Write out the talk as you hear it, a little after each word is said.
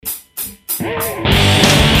Tantos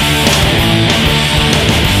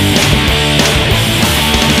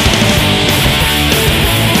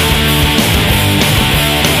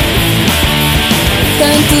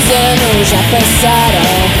anos já passaram,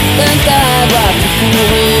 tanta água que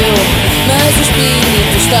correu, mas o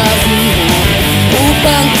espírito está vivo, o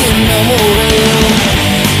punk não morreu.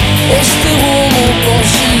 Este rumo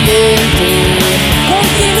consciente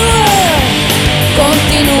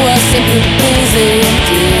continua sempre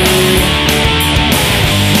presente.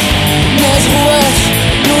 Nas ruas,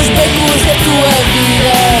 nos becos da tua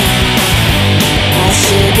vida, à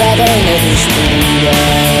chegada na despedida.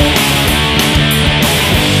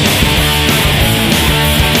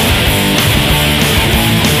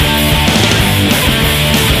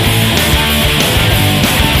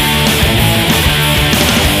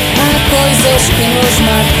 Coisas que nos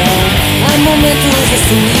marcam, há momentos de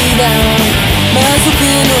solidão, mas o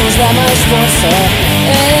que nos dá mais força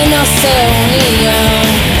é a nossa união.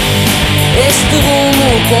 Este rumo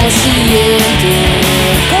consciente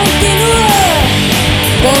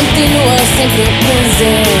continua sempre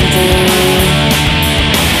presente.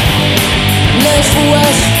 Nas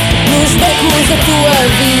ruas, nos becos da tua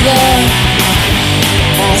vida,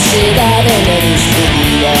 à chegada da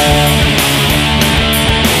despedida.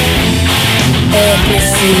 É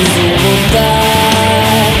preciso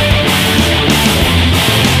lutar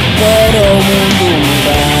para o mundo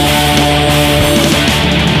mudar.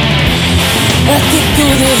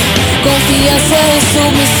 Atitude, confiança e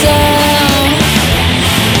submissão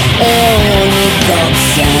é a única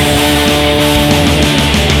opção.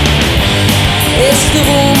 Este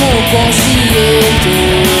rumo consciente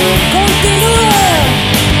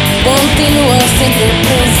continua sempre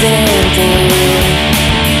presente.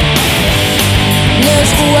 Nas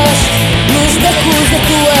ruas, nos becos da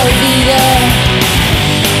tua vida,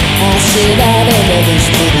 à chegada da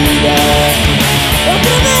despedida.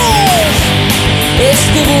 Outra vez!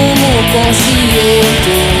 Este rumo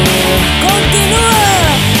consciente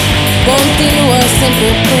continua sempre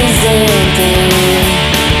presente.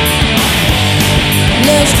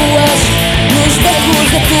 Nas ruas, nos becos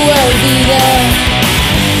da tua vida,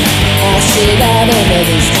 à chegada da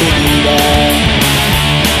despedida.